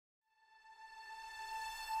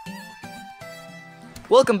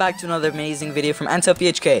Welcome back to another amazing video from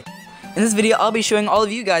antopiahk. In this video, I'll be showing all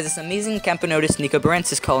of you guys this amazing Camponotus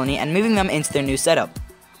nicobarensis colony and moving them into their new setup.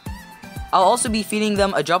 I'll also be feeding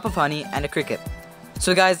them a drop of honey and a cricket.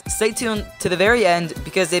 So guys, stay tuned to the very end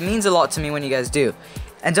because it means a lot to me when you guys do.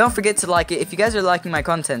 And don't forget to like it if you guys are liking my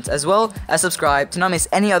content, as well as subscribe to not miss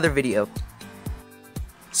any other video.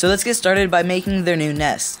 So let's get started by making their new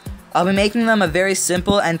nest. I'll be making them a very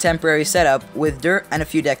simple and temporary setup with dirt and a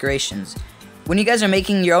few decorations. When you guys are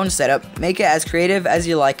making your own setup, make it as creative as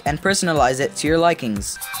you like and personalize it to your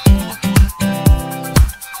likings.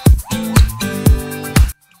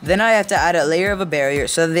 Then I have to add a layer of a barrier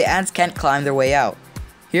so that the ants can't climb their way out.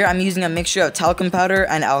 Here I'm using a mixture of talcum powder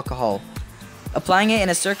and alcohol. Applying it in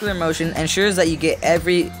a circular motion ensures that you get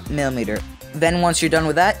every millimeter. Then once you're done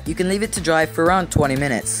with that, you can leave it to dry for around 20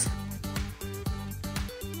 minutes.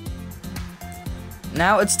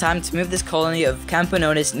 Now it's time to move this colony of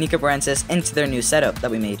Camponotus nicobarensis into their new setup that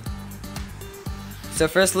we made. So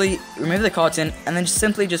firstly, remove the cotton and then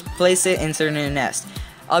simply place it into their new nest.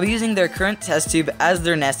 I'll be using their current test tube as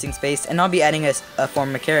their nesting space and not be adding a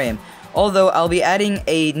formicarium, although I'll be adding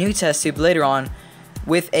a new test tube later on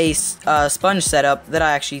with a sponge setup that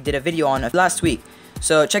I actually did a video on last week.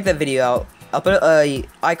 So check that video out. I'll put a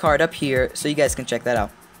iCard up here so you guys can check that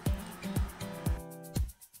out.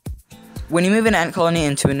 When you move an ant colony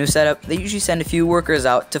into a new setup, they usually send a few workers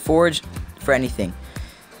out to forage for anything.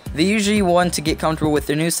 They usually want to get comfortable with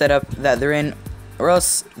their new setup that they're in, or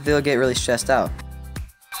else they'll get really stressed out.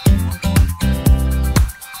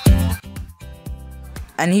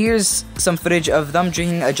 And here's some footage of them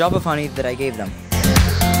drinking a drop of honey that I gave them.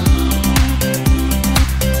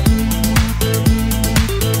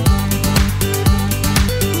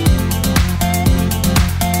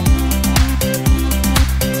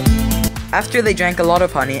 After they drank a lot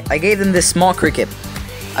of honey, I gave them this small cricket.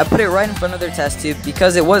 I put it right in front of their test tube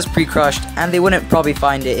because it was pre-crushed and they wouldn't probably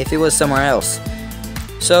find it if it was somewhere else.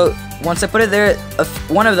 So once I put it there,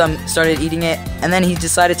 one of them started eating it, and then he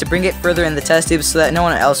decided to bring it further in the test tube so that no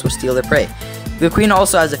one else would steal their prey. The queen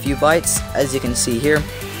also has a few bites, as you can see here,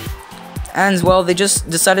 and well, they just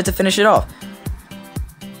decided to finish it off.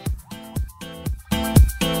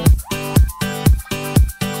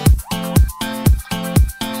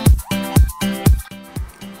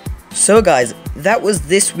 So guys, that was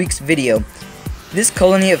this week's video. This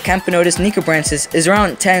colony of Camponotus nicobarensis is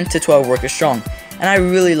around 10 to 12 workers strong, and I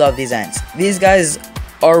really love these ants. These guys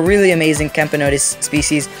are really amazing Camponotus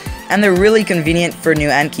species, and they're really convenient for new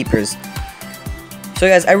ant keepers. So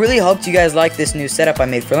guys, I really hope you guys like this new setup I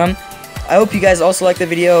made for them. I hope you guys also like the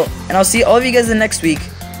video, and I'll see all of you guys in the next week.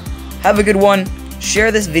 Have a good one.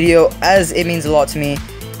 Share this video as it means a lot to me,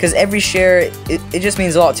 because every share, it just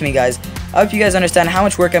means a lot to me, guys. I hope you guys understand how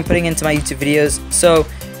much work I'm putting into my YouTube videos, so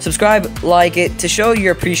subscribe, like it, to show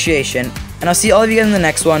your appreciation, and I'll see all of you guys in the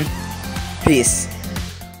next one. Peace.